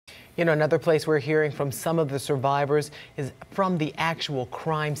You know, another place we're hearing from some of the survivors is from the actual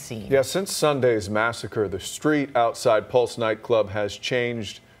crime scene. Yeah, since Sunday's massacre, the street outside Pulse nightclub has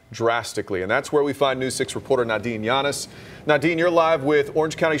changed drastically. And that's where we find News 6 reporter Nadine Yanis. Nadine, you're live with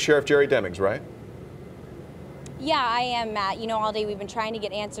Orange County Sheriff Jerry Demings, right? Yeah, I am, Matt. You know, all day we've been trying to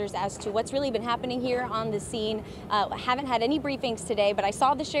get answers as to what's really been happening here on the scene. Haven't had any briefings today, but I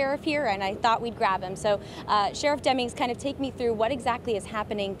saw the sheriff here and I thought we'd grab him. So Sheriff Demings, kind of take me through what exactly is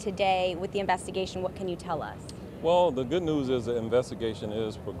happening today with the investigation. What can you tell us? Well, the good news is the investigation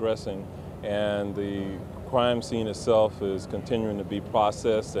is progressing and the crime scene itself is continuing to be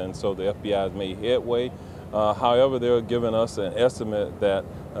processed, and so the FBI has made headway. However, they're giving us an estimate that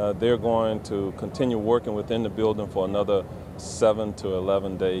they're going to continue working within the building for another 7 to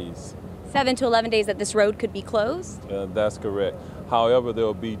 11 days. 7 to 11 days that this road could be closed? That's correct. However, there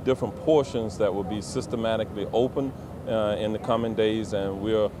will be different portions that will be systematically open in the coming days, and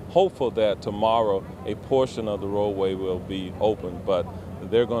we're hopeful that tomorrow a portion of the roadway will be open, but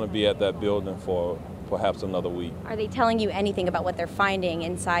they're going to be at that building for perhaps another week. Are they telling you anything about what they're finding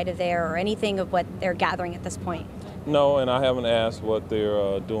inside of there or anything of what they're gathering at this point? No, and I haven't asked what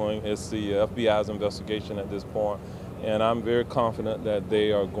they're doing. It's the FBI's investigation at this point, and I'm very confident that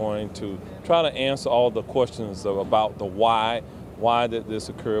they are going to try to answer all the questions about the why did this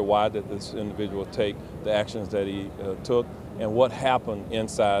occur, why did this individual take the actions that he took, and what happened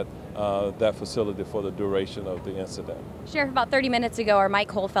inside that facility for the duration of the incident. Sheriff, about 30 minutes ago, our Mike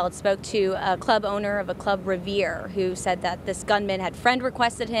Holfeld spoke to a club owner of a club, Revere, who said that this gunman had friend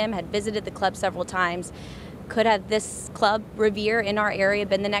requested him, had visited the club several times. Could have this club, Revere, in our area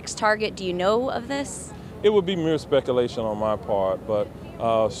been the next target? Do you know of this? It would be mere speculation on my part, but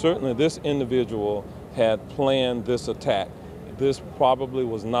certainly this individual had planned this attack. This probably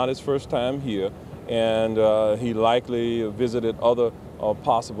was not his first time here, and he likely visited other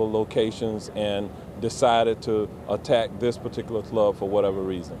possible locations and decided to attack this particular club for whatever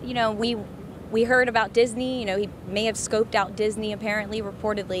reason. You know, we heard about Disney. You know, he may have scoped out Disney apparently,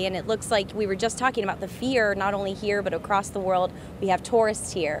 reportedly, and it looks like we were just talking about the fear not only here but across the world. We have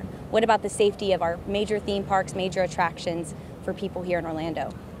tourists here. What about the safety of our major theme parks, major attractions for people here in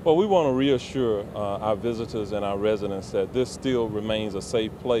Orlando? Well, we want to reassure our visitors and our residents that this still remains a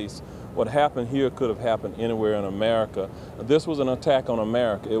safe place. What happened here could have happened anywhere in America. This was an attack on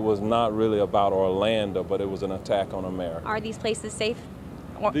America. It was not really about Orlando, but it was an attack on America. Are these places safe?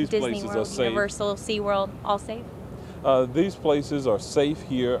 These Disney places World, are safe. Universal, SeaWorld, all safe? These places are safe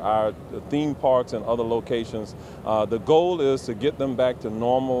here, our theme parks and other locations. The goal is to get them back to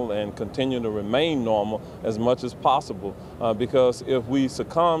normal and continue to remain normal as much as possible, because if we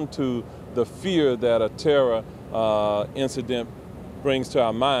succumb to the fear that a terror incident brings to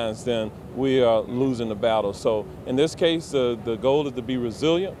our minds, then we are losing the battle. So in this case, the goal is to be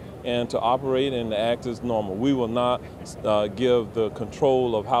resilient and to operate and to act as normal. We will not give the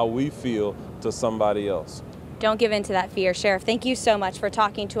control of how we feel to somebody else. Don't give in to that fear. Sheriff, thank you so much for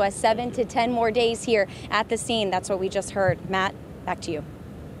talking to us. 7 to 10 more days here at the scene. That's what we just heard. Matt, back to you.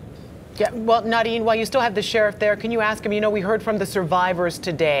 Yeah, well, Nadine, while you still have the sheriff there, can you ask him, you know, we heard from the survivors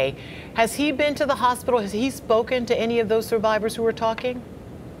today. Has he been to the hospital? Has he spoken to any of those survivors who were talking?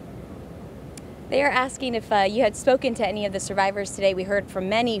 They are asking if you had spoken to any of the survivors today. We heard from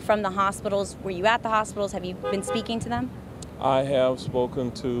many from the hospitals. Were you at the hospitals? Have you been speaking to them? I have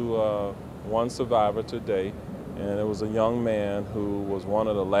spoken to one survivor today, and it was a young man who was one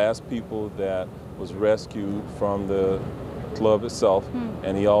of the last people that was rescued from the club itself,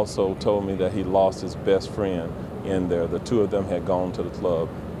 and he also told me that he lost his best friend in there. The two of them had gone to the club,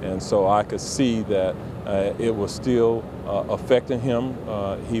 and so I could see that it was still affecting him.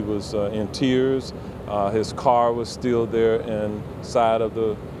 He was in tears. His car was still there inside of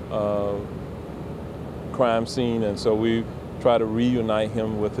the crime scene, and so we try to reunite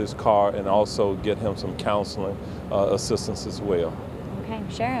him with his car and also get him some counseling assistance as well. Okay,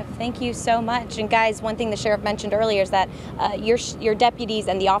 Sheriff, thank you so much. And guys, one thing the sheriff mentioned earlier is that your deputies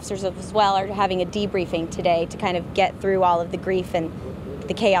and the officers as well are having a debriefing today to kind of get through all of the grief and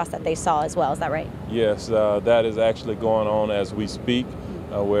the chaos that they saw as well. Is that right? Yes, that is actually going on as we speak,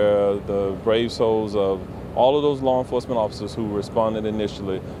 where the brave souls of all of those law enforcement officers who responded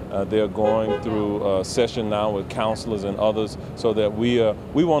initially, they're going through a session now with counselors and others, so that we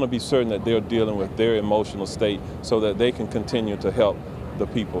want to be certain that they're dealing with their emotional state so that they can continue to help the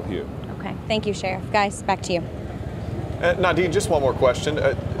people here. Okay, thank you, Sheriff. Guys, back to you. Nadine, just one more question.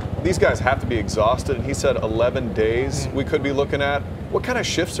 These guys have to be exhausted, and he said 11 days we could be looking at. What kind of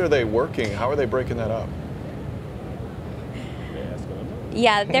shifts are they working? How are they breaking that up?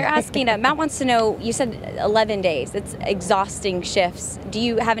 Yeah, they're asking, Matt wants to know, you said 11 days. It's exhausting shifts. Do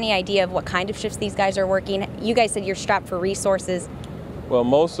you have any idea of what kind of shifts these guys are working? You guys said you're strapped for resources. Well,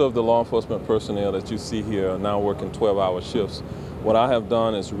 most of the law enforcement personnel that you see here are now working 12-hour shifts. What I have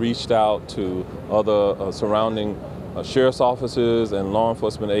done is reached out to other surrounding sheriff's offices and law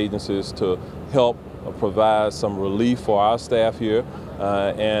enforcement agencies to help provide some relief for our staff here,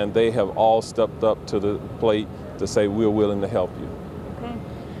 and they have all stepped up to the plate to say we're willing to help you. Okay.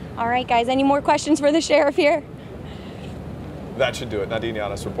 All right, guys, any more questions for the sheriff here? That should do it. Nadine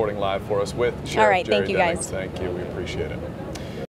Yanis reporting live for us with Sheriff All right, Jerry thank you, Dennings. guys. Thank you. We appreciate it.